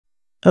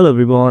Hello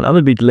everyone, I'm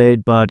a bit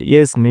late, but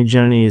yes,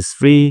 Midjourney is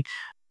free.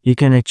 You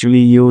can actually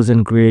use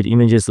and create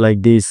images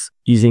like this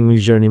using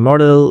Midjourney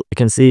model. You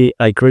can see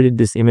I created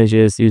these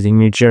images using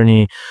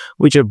Midjourney,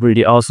 which are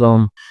pretty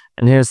awesome.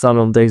 And here's some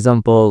of the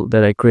example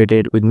that I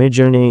created with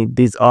Midjourney.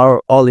 These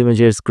are all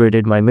images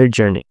created by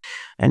Midjourney.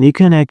 And you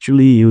can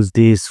actually use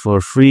this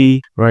for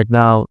free right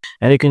now.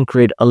 And you can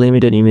create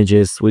unlimited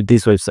images with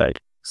this website.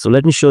 So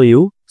let me show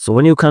you. So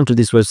when you come to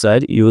this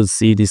website, you will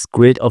see this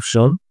create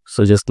option.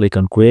 So just click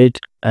on create,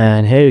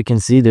 and here you can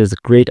see there's a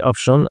create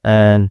option,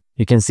 and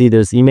you can see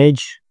there's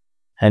image,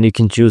 and you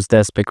can choose the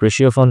aspect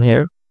ratio from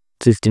here,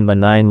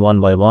 16:9,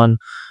 1:1,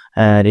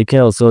 and you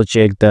can also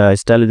check the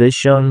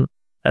stylization,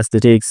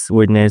 aesthetics,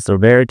 weirdness, or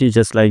variety,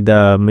 just like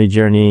the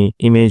Midjourney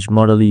image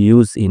model you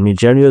use in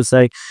Midjourney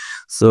website.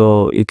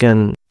 So you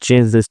can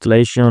change the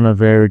stylization or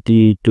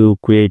variety to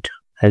create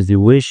as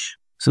you wish.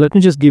 So let me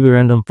just give a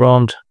random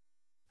prompt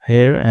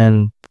here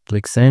and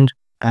click send.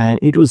 And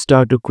it will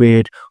start to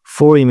create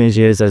 4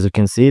 images. As you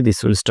can see,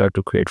 this will start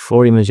to create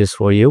 4 images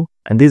for you.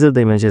 And these are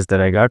the images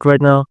that I got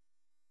right now.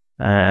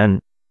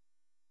 And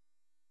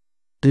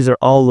these are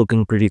all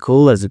looking pretty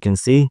cool, as you can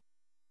see.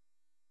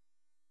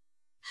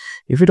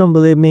 If you don't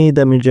believe me,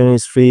 the Midjourney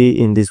is free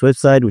in this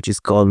website, which is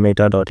called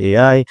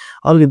meta.ai.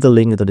 I'll leave the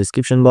link in the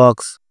description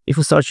box. If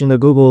you search in the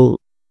Google,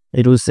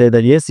 it will say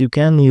that yes, you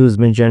can use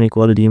Midjourney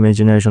quality image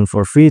generation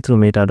for free through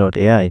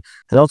meta.ai.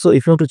 And also,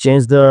 if you want to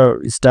change the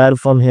style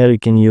from here, you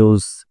can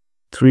use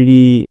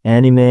 3D,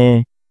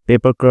 anime,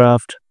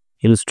 papercraft,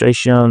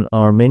 illustration,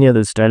 or many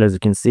other styles, as you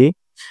can see.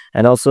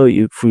 And also,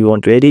 if you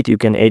want to edit, you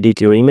can edit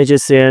your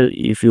images here.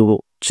 If you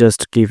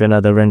just give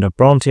another random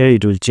prompt here,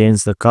 it will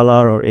change the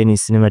color or any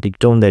cinematic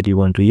tone that you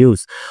want to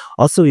use.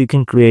 Also, you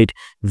can create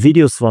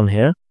videos from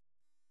here,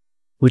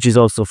 which is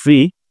also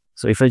free.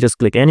 So if I just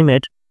click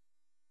animate,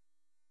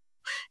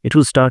 it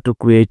will start to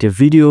create a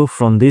video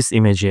from this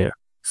image here.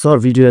 So our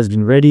video has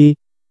been ready.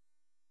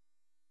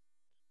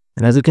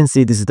 And as you can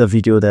see, this is the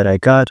video that I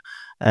got.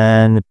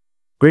 And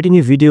creating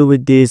a video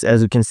with this,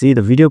 as you can see,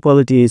 the video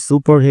quality is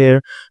super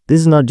here.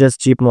 This is not just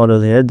cheap model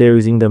here. They're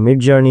using the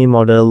Midjourney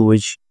model,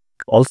 which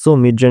also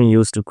Midjourney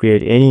used to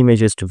create any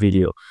images to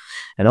video.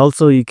 And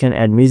also you can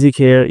add music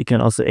here. You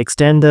can also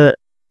extend the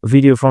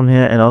video from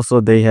here. And also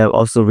they have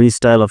also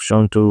restyle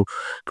option to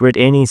create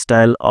any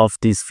style of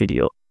this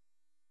video.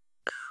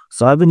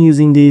 So I've been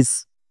using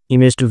this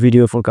image to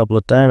video for a couple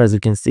of times. As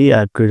you can see,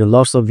 I've created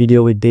lots of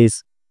video with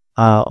this.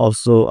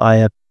 Also, I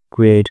have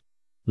created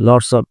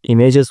lots of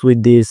images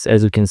with this.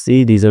 As you can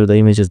see, these are the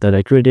images that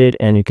I created,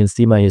 and you can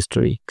see my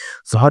history.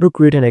 So how to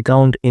create an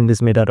account in this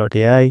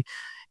meta.ai?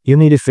 You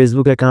need a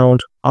Facebook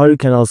account, or you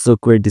can also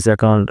create this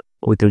account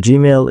with your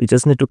Gmail. You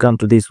just need to come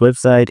to this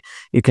website.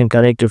 You can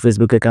connect your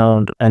Facebook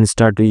account and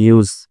start to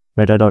use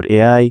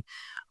meta.ai.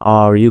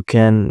 Or you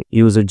can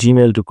use a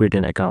Gmail to create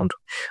an account.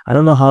 I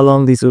don't know how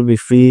long this will be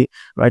free.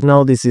 Right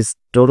now, this is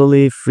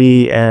totally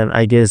free, and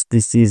I guess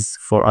this is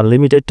for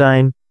unlimited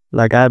time.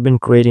 Like, I've been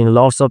creating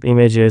lots of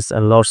images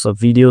and lots of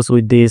videos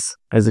with this.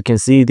 As you can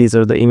see, these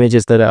are the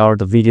images that are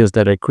the videos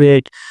that I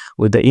create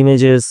with the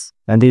images.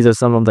 And these are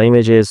some of the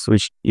images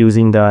which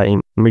using the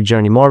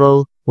Midjourney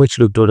model, which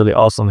look totally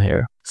awesome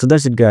here. So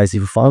that's it, guys. If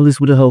you found this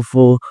video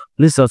helpful,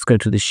 please subscribe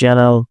to this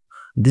channel.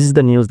 This is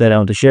the news that I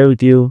want to share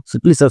with you. So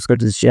please subscribe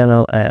to this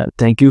channel, and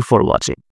thank you for watching.